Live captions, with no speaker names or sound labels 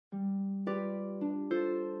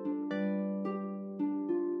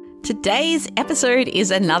Today's episode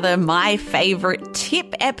is another My Favourite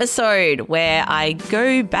Tip episode where I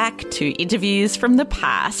go back to interviews from the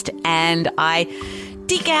past and I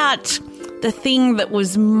dig out the thing that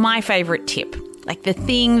was my favourite tip, like the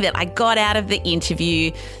thing that I got out of the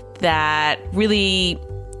interview that really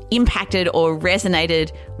impacted or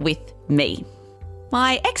resonated with me.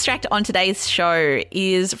 My extract on today's show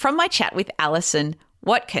is from my chat with Alison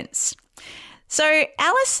Watkins. So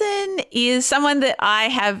Alison is someone that I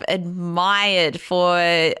have admired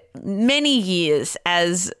for many years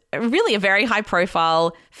as really a very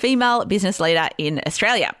high-profile female business leader in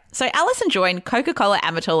Australia. So Alison joined Coca-Cola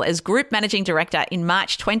Amatil as Group Managing Director in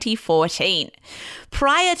March 2014.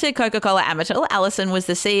 Prior to Coca-Cola Amatil, Alison was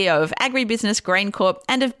the CEO of Agribusiness GrainCorp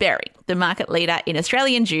and of Berry, the market leader in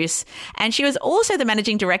Australian juice, and she was also the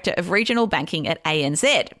Managing Director of Regional Banking at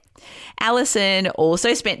ANZ. Alison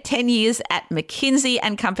also spent 10 years at McKinsey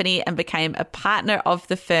 & Company and became a partner of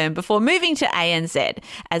the firm before moving to ANZ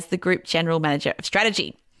as the Group General Manager of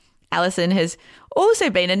Strategy. Alison has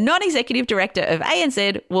also been a non-executive director of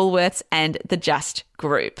ANZ, Woolworths and the Just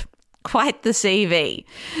Group. Quite the CV.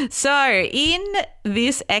 So in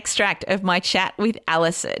this extract of my chat with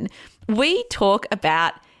Alison, we talk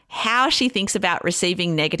about how she thinks about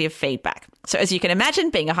receiving negative feedback. So as you can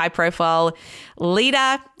imagine, being a high-profile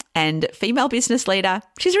leader and female business leader,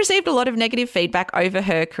 she's received a lot of negative feedback over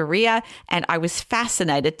her career, and I was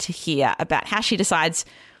fascinated to hear about how she decides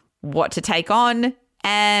what to take on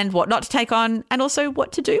and what not to take on, and also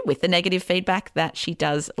what to do with the negative feedback that she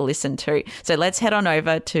does listen to. So let's head on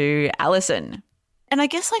over to Alison. And I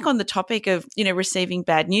guess like on the topic of, receiving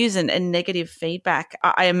bad news and negative feedback,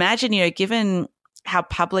 I imagine, given how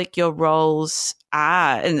public your roles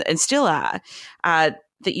are and still are,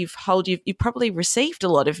 that you've probably received a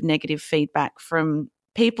lot of negative feedback from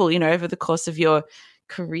people, over the course of your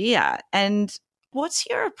career. And what's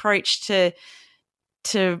your approach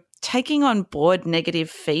to taking on board negative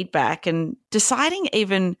feedback and deciding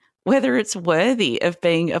even whether it's worthy of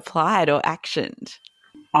being applied or actioned?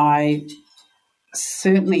 I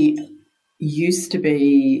certainly used to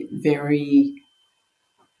be very,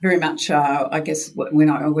 very much, I guess,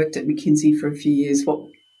 when I worked at McKinsey for a few years, what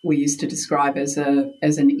we used to describe as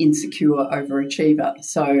an insecure overachiever.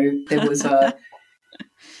 So there was a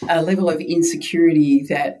level of insecurity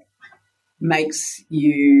that makes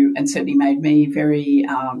you, and certainly made me, very,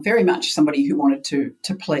 very much somebody who wanted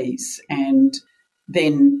to please. And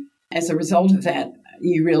then as a result of that,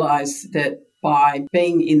 you realise that by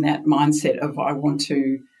being in that mindset of I want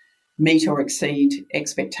to meet or exceed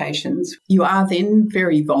expectations, you are then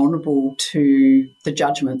very vulnerable to the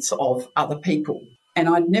judgments of other people. And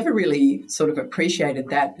I'd never really sort of appreciated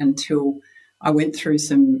that until I went through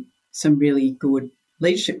some really good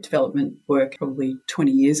leadership development work probably 20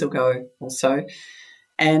 years ago or so.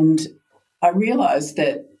 And I realised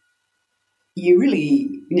that you really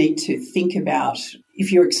need to think about,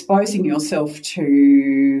 if you're exposing yourself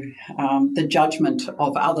to the judgment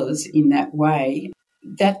of others in that way,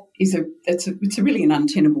 it's really an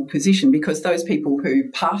untenable position, because those people who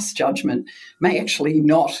pass judgment may actually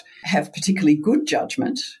not have particularly good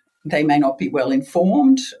judgment. They may not be well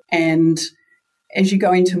informed, and as you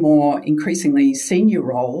go into more increasingly senior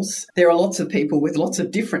roles, there are lots of people with lots of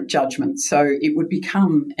different judgments, so it would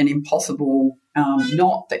become an impossible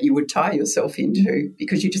knot that you would tie yourself into,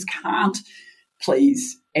 because you just can't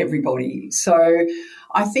please everybody. So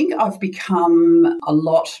I think I've become a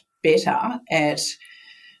lot better at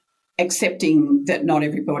accepting that not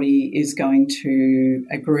everybody is going to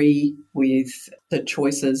agree with the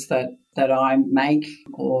choices that I make,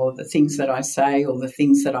 or the things that I say, or the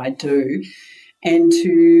things that I do, and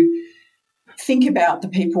to think about the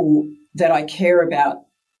people that I care about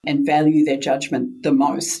and value their judgment the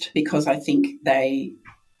most, because I think they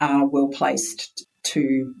are well placed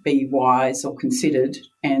to be wise or considered,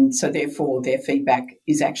 and so therefore their feedback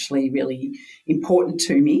is actually really important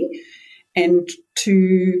to me, and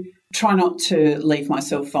to try not to leave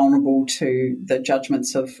myself vulnerable to the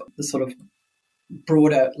judgments of the sort of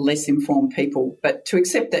broader, less informed people, but to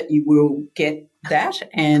accept that you will get that,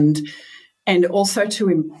 and also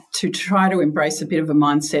to try to embrace a bit of a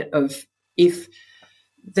mindset of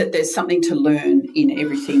that there's something to learn in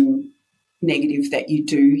everything negative that you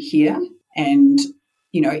do hear. And,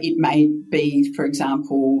 it may be, for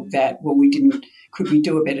example, that, could we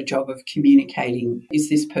do a better job of communicating? Is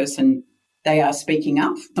this person, they are speaking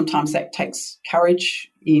up? Sometimes that takes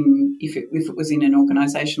courage if it was in an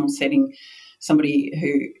organisational setting somebody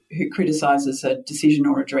who criticises a decision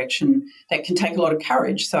or a direction, that can take a lot of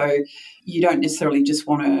courage. So you don't necessarily just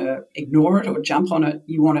want to ignore it or jump on it.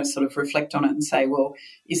 You want to sort of reflect on it and say, well,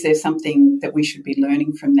 is there something that we should be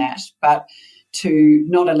learning from that? But to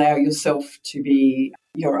not allow yourself to be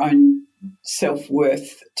your own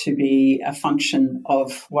self-worth to be a function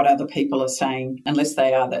of what other people are saying, unless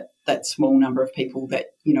they are that small number of people that,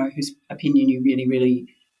 you know, whose opinion you really, really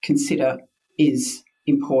consider is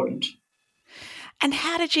important. And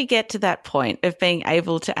how did you get to that point of being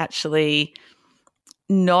able to actually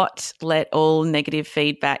not let all negative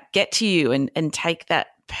feedback get to you and take that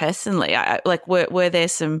personally? Were there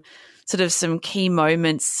some key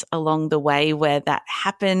moments along the way where that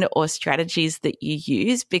happened, or strategies that you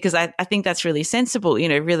use? Because I think that's really sensible, you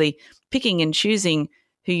know, really picking and choosing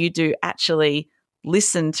who you do actually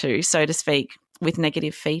listen to, so to speak, with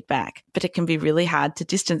negative feedback. But it can be really hard to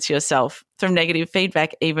distance yourself from negative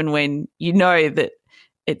feedback, even when you know that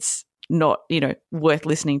it's not, you know, worth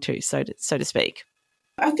listening to, so to speak.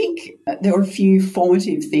 I think there were a few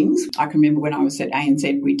formative things. I can remember when I was at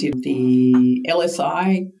ANZ, we did the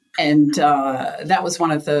LSI, and that was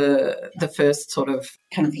one of the first sort of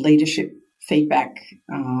kind of leadership feedback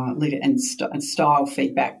and style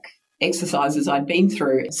feedback exercises I'd been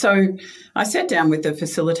through. So I sat down with the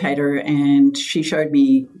facilitator, and she showed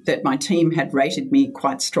me that my team had rated me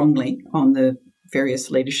quite strongly on the various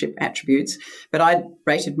leadership attributes, but I'd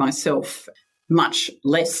rated myself much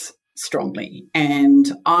less strongly.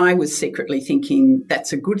 And I was secretly thinking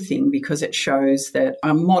that's a good thing, because it shows that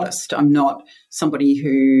I'm modest. I'm not somebody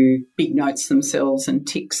who big notes themselves and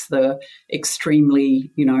ticks the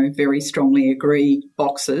extremely, you know, very strongly agree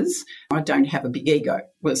boxes. I don't have a big ego,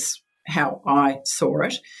 was how I saw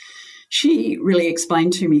it. She really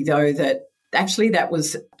explained to me, though, that actually that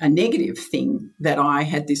was a negative thing, that I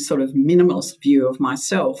had this sort of minimalist view of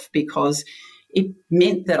myself, because it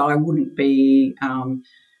meant that I wouldn't be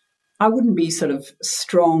sort of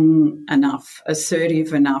strong enough,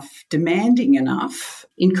 assertive enough, demanding enough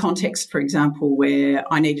in context, for example, where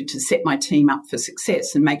I needed to set my team up for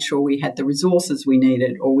success and make sure we had the resources we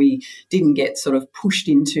needed, or we didn't get sort of pushed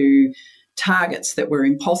into targets that were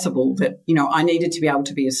impossible, that, you know, I needed to be able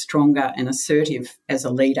to be as stronger and assertive as a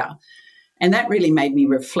leader. And that really made me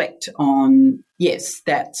reflect on, yes,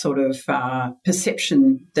 that sort of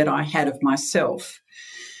perception that I had of myself.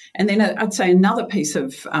 And then I'd say another piece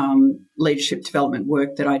of leadership development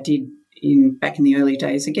work that I did back in the early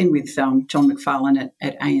days, again with John McFarlane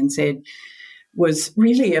at ANZ, was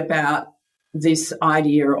really about this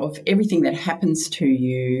idea of everything that happens to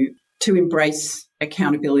you, to embrace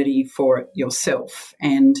accountability for it yourself.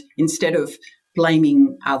 And instead of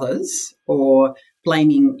blaming others or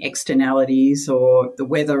blaming externalities or the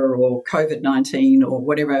weather or COVID-19 or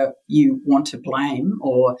whatever you want to blame,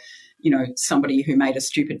 or, you know, somebody who made a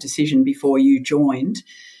stupid decision before you joined,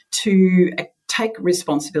 to take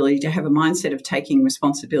responsibility, to have a mindset of taking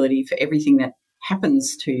responsibility for everything that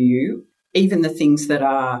happens to you, even the things that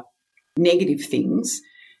are negative things,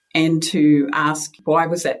 and to ask, why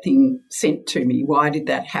was that thing sent to me? Why did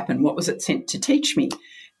that happen? What was it sent to teach me?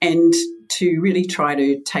 And to really try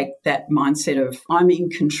to take that mindset of, I'm in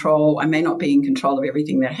control. I may not be in control of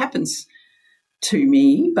everything that happens to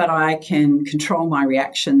me, but I can control my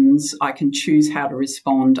reactions. I can choose how to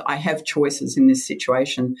respond. I have choices in this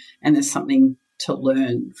situation, and there's something to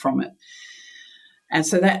learn from it. And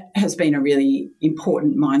so that has been a really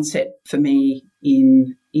important mindset for me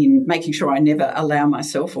in making sure I never allow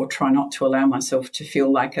myself, or try not to allow myself, to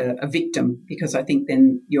feel like a victim, because I think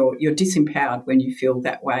then you're disempowered when you feel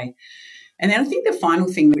that way. And then I think the final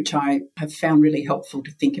thing which I have found really helpful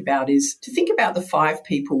to think about is to think about the 5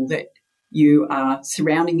 people that you are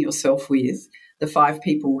surrounding yourself with, the 5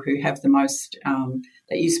 people who have the most,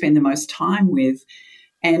 that you spend the most time with,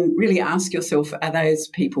 and really ask yourself, are those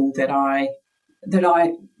people that I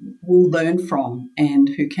will learn from and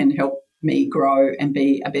who can help me grow and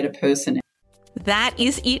be a better person. That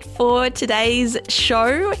is it for today's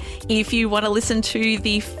show. If you want to listen to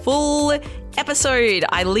the full episode,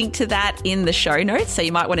 I link to that in the show notes, so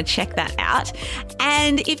you might want to check that out.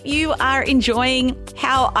 And if you are enjoying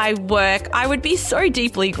how I work, I would be so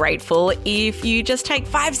deeply grateful if you just take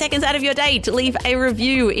 5 seconds out of your day to leave a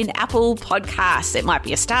review in Apple Podcasts. It might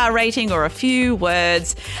be a star rating or a few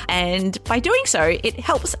words. And by doing so, it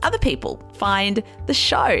helps other people find the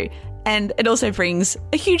show. And it also brings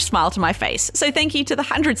a huge smile to my face. So thank you to the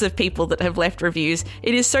hundreds of people that have left reviews.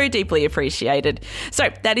 It is so deeply appreciated. So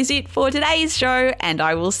that is it for today's show, and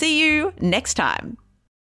I will see you next time.